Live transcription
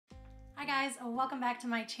Hi guys, welcome back to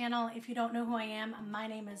my channel. If you don't know who I am, my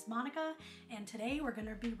name is Monica, and today we're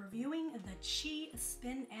gonna be reviewing the Chi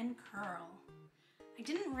Spin and Curl. I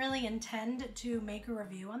didn't really intend to make a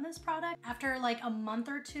review on this product. After like a month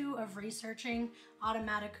or two of researching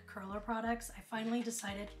automatic curler products, I finally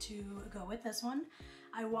decided to go with this one.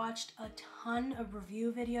 I watched a ton of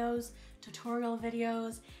review videos, tutorial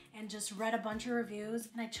videos, and just read a bunch of reviews.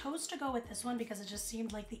 And I chose to go with this one because it just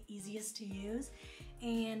seemed like the easiest to use.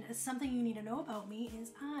 And something you need to know about me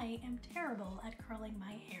is I am terrible at curling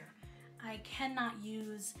my hair. I cannot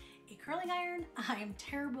use a curling iron. I am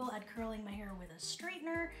terrible at curling my hair with a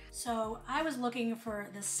straightener. So I was looking for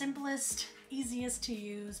the simplest, easiest to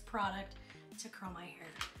use product to curl my hair.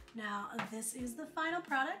 Now, this is the final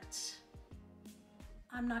product.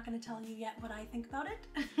 I'm not gonna tell you yet what I think about it.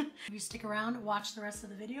 If you stick around, watch the rest of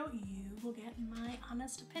the video, you will get my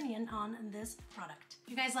honest opinion on this product. If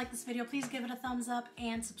you guys like this video, please give it a thumbs up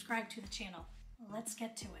and subscribe to the channel. Let's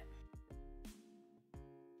get to it.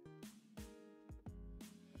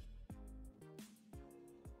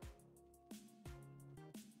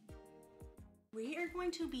 We are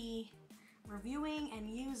going to be reviewing and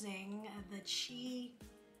using the Chi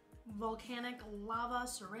Volcanic Lava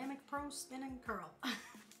Ceramic Pro Spin and Curl.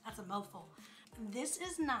 That's a mouthful. This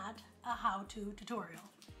is not a how-to tutorial,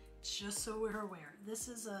 just so we're aware.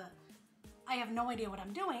 I have no idea what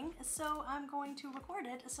I'm doing, so I'm going to record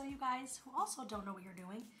it so you guys who also don't know what you're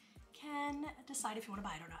doing can decide if you want to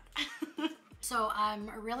buy it or not. So I'm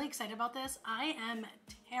really excited about this. I am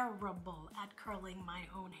terrible at curling my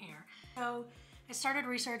own hair. So I started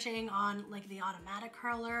researching on like the automatic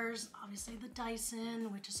curlers, obviously the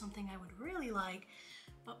Dyson, which is something I would really like.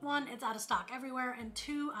 But one, it's out of stock everywhere, and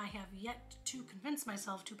two, I have yet to convince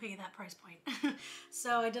myself to pay that price point.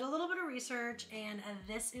 So I did a little bit of research, and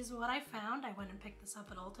this is what I found. I went and picked this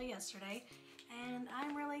up at Ulta yesterday, and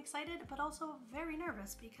I'm really excited, but also very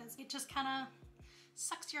nervous because it just kind of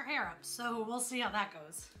sucks your hair up. So we'll see how that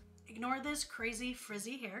goes. Ignore this crazy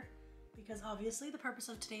frizzy hair, because obviously the purpose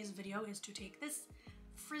of today's video is to take this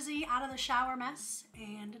frizzy out of the shower mess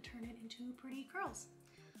and turn it into pretty curls.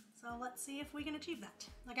 So let's see if we can achieve that.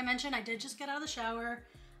 Like I mentioned, I did just get out of the shower.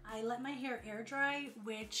 I let my hair air dry,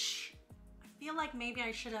 which I feel like maybe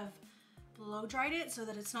I should have blow dried it so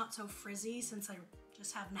that it's not so frizzy, since I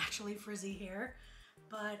just have naturally frizzy hair.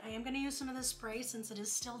 But I am gonna use some of this spray since it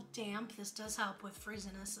is still damp. This does help with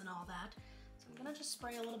frizziness and all that. So I'm gonna just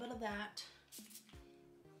spray a little bit of that.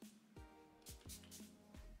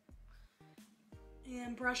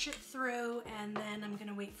 And brush it through, and then I'm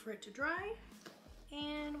gonna wait for it to dry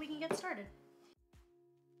and we can get started.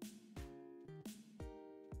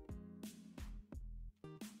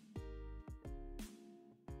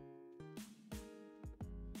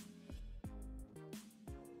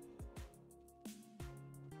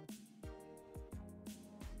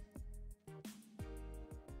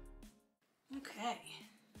 Okay,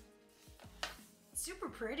 super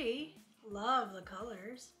pretty. Love the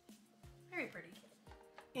colors, very pretty.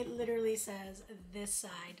 It literally says this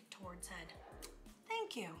side towards head.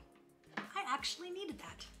 Thank you. I actually needed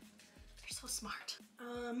that. You're so smart.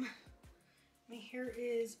 My hair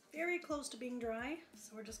is very close to being dry,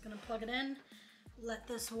 so we're just gonna plug it in, let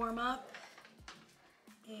this warm up,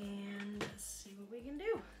 and see what we can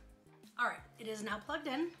do. All right, it is now plugged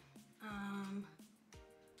in.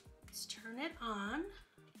 Let's turn it on.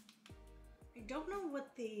 I don't know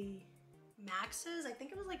what the max is. I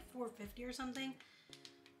think it was like 450 or something.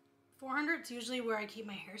 400 is usually where I keep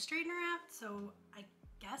my hair straightener at, so I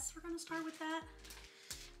guess we're gonna start with that.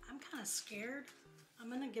 I'm kind of scared. I'm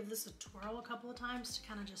gonna give this a twirl a couple of times to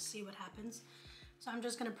kind of just see what happens. So I'm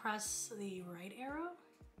just gonna press the right arrow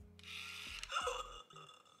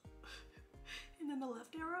and then the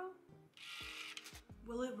left arrow.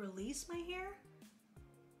 Will it release my hair?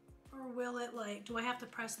 Or will it like, do I have to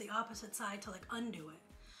press the opposite side to like undo it?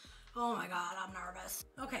 Oh my God, I'm nervous.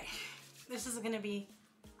 Okay, this is gonna be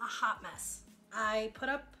a hot mess. I put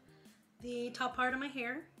up the top part of my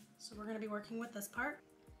hair, so we're gonna be working with this part.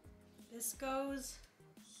 This goes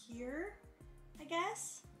here, I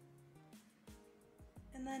guess.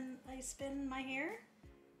 And then I spin my hair.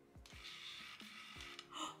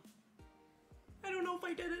 I don't know if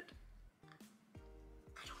I did it.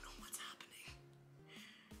 I don't know what's happening.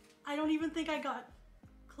 I don't even think I got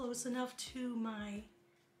close enough to my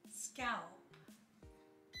scalp.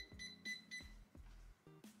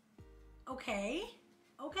 Okay,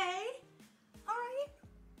 okay, all right,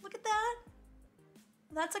 look at that.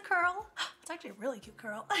 That's a curl. It's actually a really cute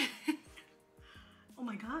curl. Oh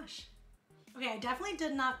my gosh. Okay, I definitely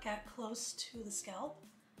did not get close to the scalp,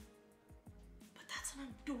 but that's That's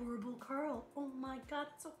an adorable curl. Oh my God,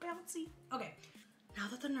 it's so bouncy. Okay, now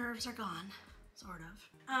that the nerves are gone, sort of,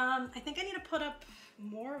 I think I need to put up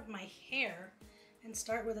more of my hair and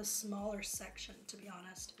start with a smaller section, to be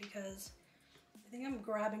honest, because I think I'm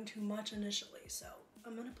grabbing too much initially. So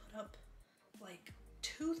I'm gonna put up like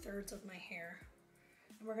 2/3 of my hair,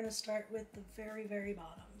 and we're gonna start with the very, very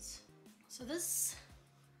bottoms. So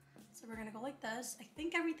we're gonna go like this. I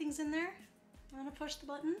think everything's in there. I'm gonna push the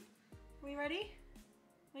button. Are we ready?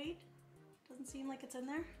 Wait, doesn't seem like it's in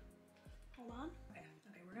there. Hold on. Okay,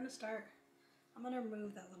 we're gonna start. I'm gonna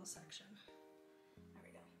remove that little section. There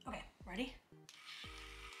we go. Okay, ready?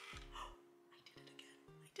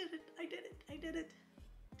 I did it.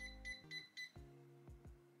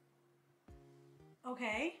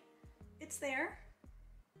 Okay, it's there.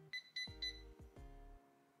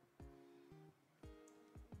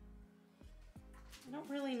 I don't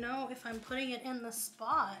really know if I'm putting it in the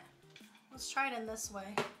spot. Let's try it in this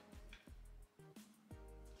way.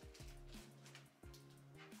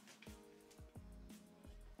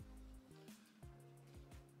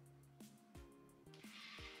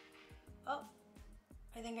 Oh,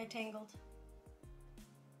 I think I tangled.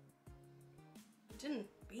 It didn't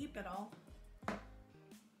beep at all.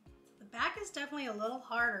 The back is definitely a little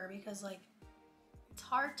harder because like, it's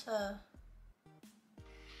hard to,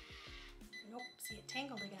 nope, see it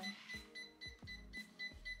tangled again.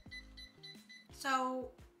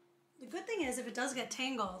 So the good thing is if it does get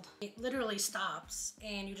tangled, it literally stops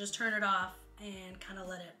and you just turn it off and kind of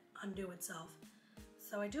let it undo itself.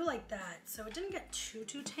 So I do like that. So it didn't get too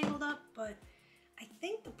tangled up, but I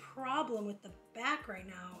think the problem with the back right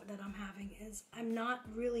now that I'm having is I'm not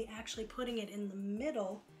really actually putting it in the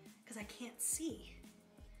middle because I can't see.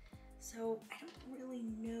 So I don't really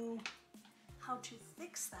know how to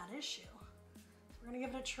fix that issue. So we're gonna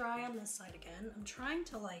give it a try on this side again. I'm trying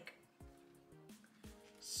to like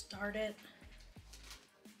start it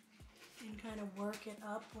and kind of work it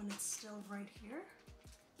up when it's still right here.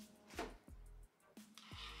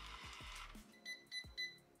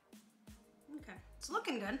 Okay, it's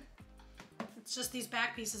looking good. It's just these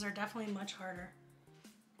back pieces are definitely much harder.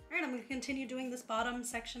 All right, I'm gonna continue doing this bottom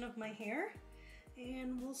section of my hair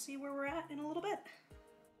and we'll see where we're at in a little bit.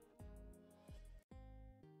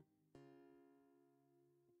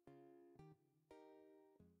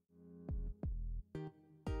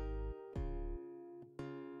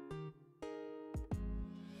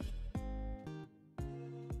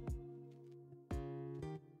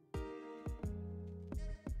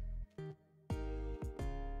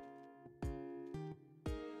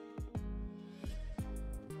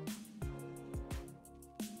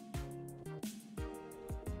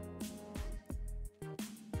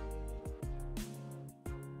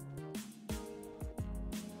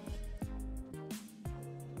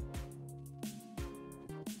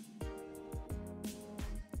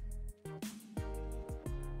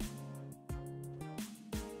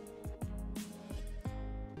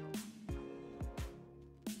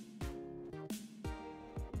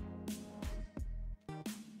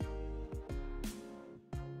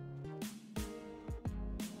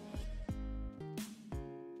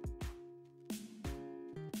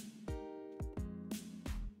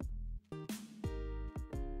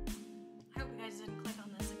 Didn't click on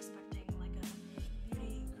this expecting like a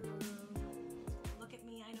beauty guru, look at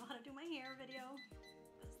me, I know how to do my hair video,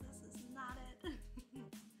 because this is not it.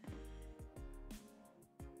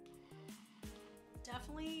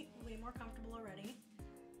 Definitely way more comfortable already.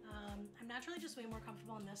 I'm naturally just way more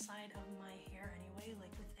comfortable on this side of my hair anyway,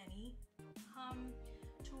 like with any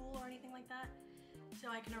tool or anything like that. So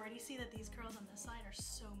I can already see that these curls on this side are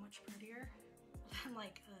so much prettier than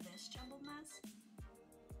like this jumbled mess.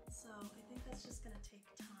 So I think that's just gonna take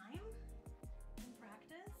time and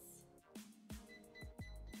practice.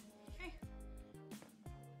 Okay,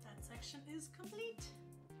 that section is complete.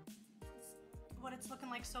 That's what it's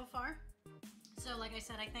looking like so far. So like I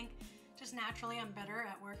said, I think just naturally I'm better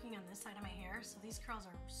at working on this side of my hair. So these curls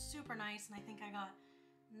are super nice and I think I got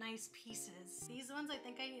nice pieces. These ones I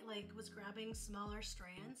think I like was grabbing smaller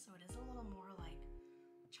strands, so it is a little more like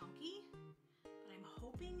chunky. But I'm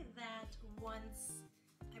hoping that once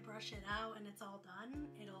I brush it out and it's all done,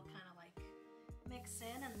 it'll kind of like mix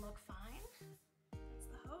in and look fine. That's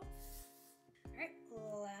the hope. All right,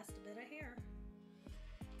 last bit of hair.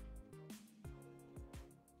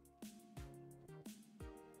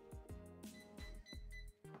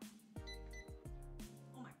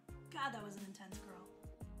 Oh my God, that was an intense curl.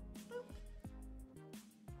 Boop.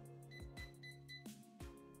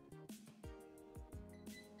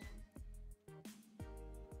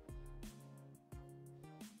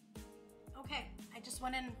 Okay, I just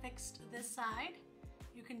went in and fixed this side.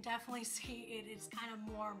 can definitely see it is kind of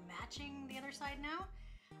more matching the other side now.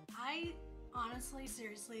 I honestly,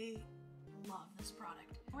 seriously love this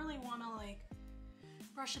product. I really want to like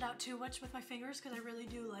brush it out too much with my fingers because I really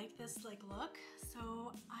do like this like look.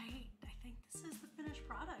 So I think this is the finished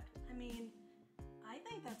product. I mean, I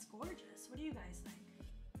think that's gorgeous. What do you guys think?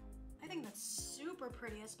 I think that's super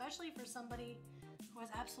pretty, especially for somebody who has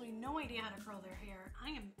absolutely no idea how to curl their hair.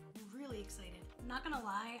 I am really excited. I'm not gonna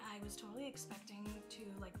lie, I was totally expecting to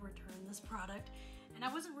like return this product, and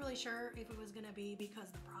I wasn't really sure if it was gonna be because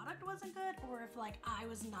the product wasn't good or if like I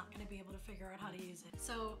was not gonna be able to figure out how to use it.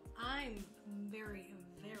 So I'm very,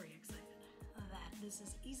 very excited that this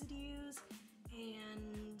is easy to use,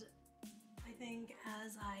 and I think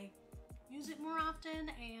as I use it more often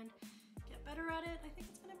and get better at it, I think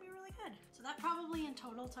it's gonna be really good. So that probably in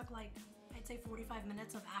total took like, I'd say 45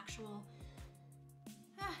 minutes of actual,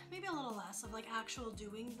 maybe a little less, of like actual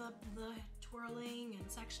doing the twirling and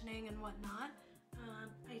sectioning and whatnot.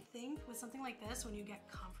 I think with something like this, when you get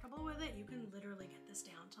comfortable with it, you can literally get this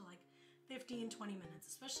down to like 15, 20 minutes,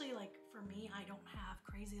 especially like for me, I don't have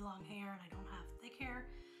crazy long hair and I don't have thick hair.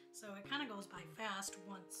 So it kind of goes by fast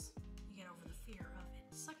once you get over the fear of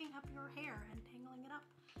it sucking up your hair and tangling it up.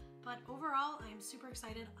 But overall, I'm super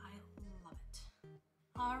excited. I love it.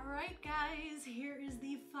 All right, guys, here is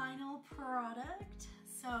the final product.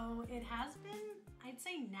 So it has been, I'd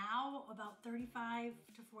say now about 35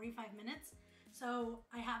 to 45 minutes. So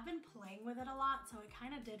I have been playing with it a lot, so it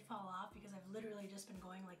kind of did fall off because I've literally just been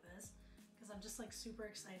going like this because I'm just like super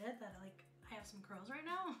excited that like I have some curls right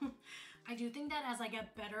now. I do think that as I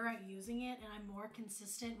get better at using it and I'm more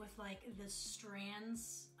consistent with like the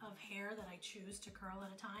strands of hair that I choose to curl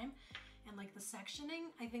at a time and like the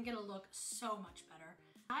sectioning, I think it'll look so much better.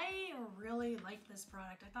 I really like this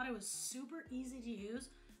product. I thought it was super easy to use.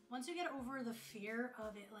 Once you get over the fear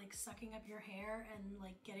of it like sucking up your hair and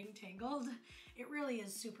like getting tangled, it really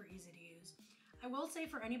is super easy to use. I will say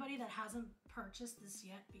for anybody that hasn't purchased this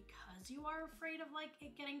yet because you are afraid of like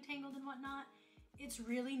it getting tangled and whatnot, it's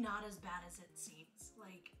really not as bad as it seems.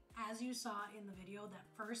 Like as you saw in the video, that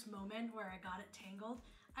first moment where I got it tangled,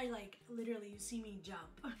 I like literally, you see me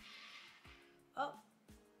jump. Oh.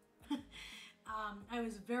 I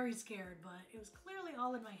was very scared, but it was clearly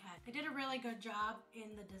all in my head. I did a really good job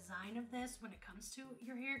in the design of this when it comes to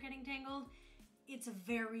your hair getting tangled. It's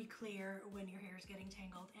very clear when your hair is getting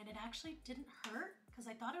tangled, and it actually didn't hurt because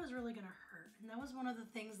I thought it was really gonna hurt. And that was one of the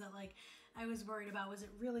things that like I was worried about, was it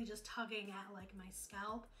really just tugging at like my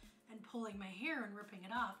scalp and pulling my hair and ripping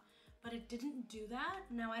it off. But it didn't do that.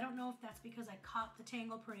 Now I don't know if that's because I caught the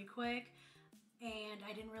tangle pretty quick and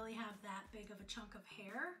I didn't really have that big of a chunk of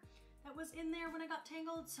hair that was in there when I got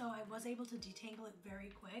tangled, so I was able to detangle it very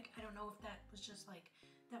quick. I don't know if that was just like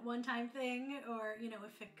that one-time thing or, you know,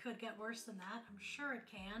 if it could get worse than that. I'm sure it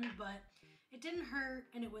can, but it didn't hurt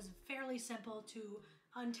and it was fairly simple to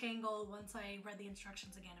untangle once I read the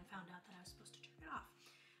instructions again and found out that I was supposed to turn it off.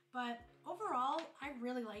 But overall, I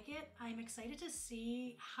really like it. I'm excited to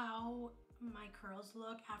see how my curls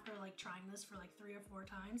look after like trying this for like 3 or 4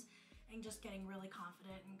 times and just getting really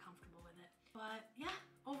confident and comfortable with it. But yeah,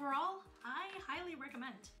 overall, I highly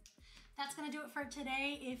recommend. That's gonna do it for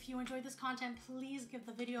today. If you enjoyed this content, please give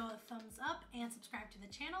the video a thumbs up and subscribe to the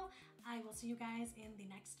channel. I will see you guys in the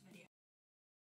next video.